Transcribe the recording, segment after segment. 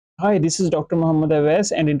Hi, this is Dr. Muhammad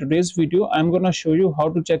Awais, and in today's video, I'm going to show you how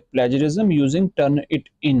to check plagiarism using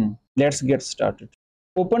Turnitin. Let's get started.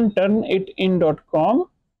 Open turnitin.com.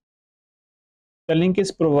 The link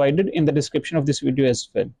is provided in the description of this video as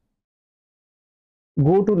well.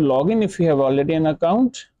 Go to login if you have already an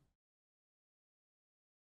account.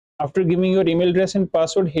 After giving your email address and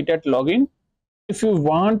password, hit at login. If you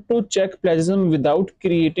want to check plagiarism without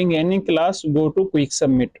creating any class, go to quick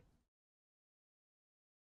submit.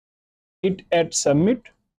 Hit at submit.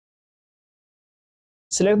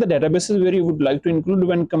 Select the databases where you would like to include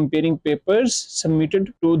when comparing papers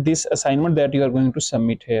submitted to this assignment that you are going to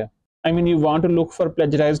submit here. I mean, you want to look for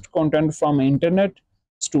plagiarized content from internet,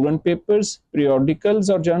 student papers,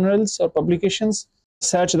 periodicals or journals or publications.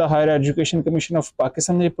 Search the Higher Education Commission of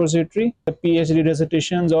Pakistan repository, the PhD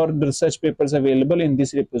dissertations or the research papers available in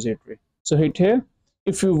this repository. So hit here.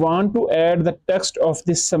 If you want to add the text of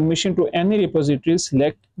this submission to any repository,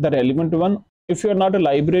 select the relevant one. If you are not a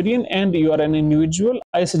librarian and you are an individual,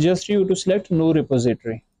 I suggest you to select no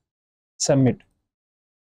repository. Submit.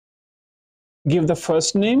 Give the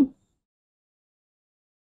first name,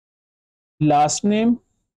 last name,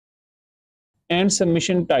 and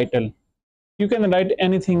submission title. You can write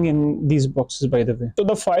anything in these boxes, by the way. So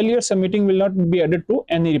the file you are submitting will not be added to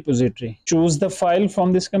any repository. Choose the file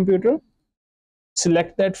from this computer.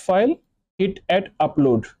 Select that file. Hit at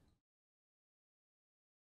upload.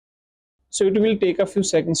 So it will take a few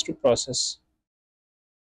seconds to process.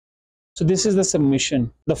 So this is the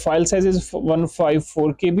submission. The file size is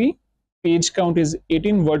 154 KB. Page count is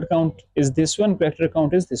 18. Word count is this one. Character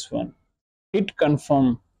count is this one. Hit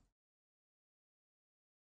confirm.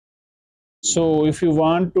 So if you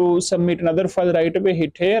want to submit another file right away,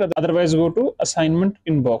 hit here. Otherwise, go to assignment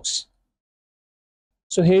inbox.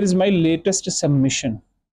 So here is my latest submission.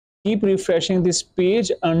 Keep refreshing this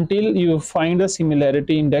page until you find a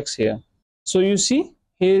similarity index here. So you see,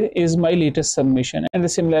 here is my latest submission and the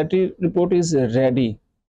similarity report is ready.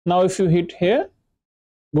 Now if you hit here,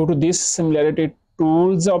 go to this similarity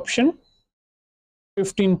tools option,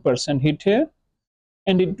 15%, hit here,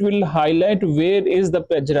 and it will highlight where is the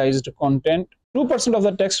plagiarized content. 2% of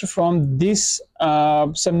the text from this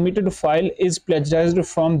submitted file is plagiarized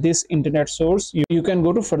from this internet source. You can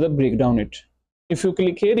go to further break down it. If you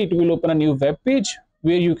click here, it will open a new web page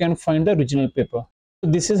where you can find the original paper. So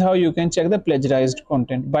this is how you can check the plagiarized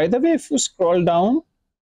content. By the way, if you scroll down,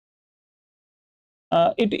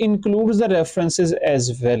 it includes the references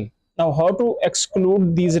as well. Now, how to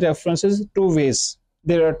exclude these references? Two ways.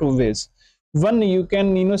 There are two ways. One, you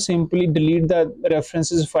can simply delete the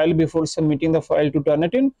references file before submitting the file to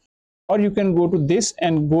Turnitin, or you can go to this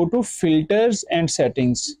and go to filters and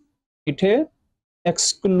settings. Hit here,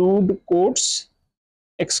 exclude quotes,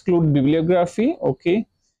 exclude bibliography, okay,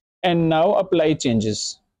 and now apply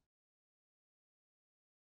changes.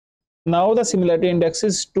 Now the similarity index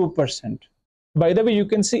is 2%. By the way, you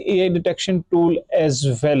can see AI detection tool as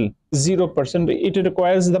well, 0%. It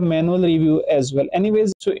requires the manual review as well.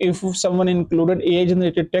 Anyways, so if someone included AI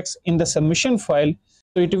generated text in the submission file,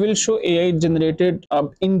 so it will show AI generated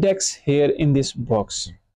index here in this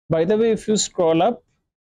box. By the way, if you scroll up,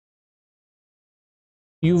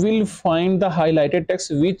 you will find the highlighted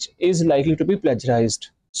text which is likely to be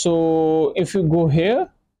plagiarized. So if you go here,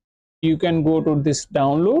 you can go to this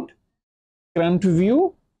download, current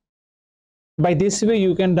view. By this way,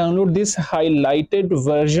 you can download this highlighted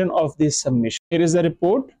version of this submission. Here is the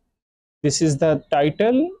report. This is the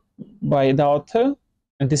title by the author,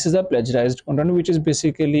 and this is the plagiarized content, which is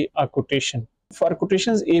basically a quotation. For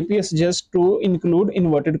quotations, API suggests to include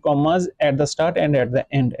inverted commas at the start and at the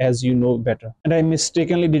end, as you know better. And I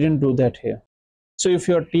mistakenly didn't do that here. So if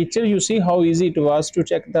you're a teacher, you see how easy it was to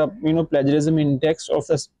check the plagiarism index of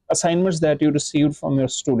the assignments that you received from your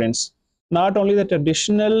students. Not only the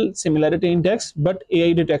traditional similarity index, but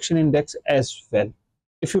AI detection index as well.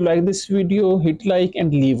 If you like this video, hit like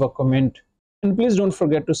and leave a comment. And please don't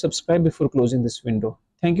forget to subscribe before closing this window.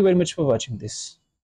 Thank you very much for watching this.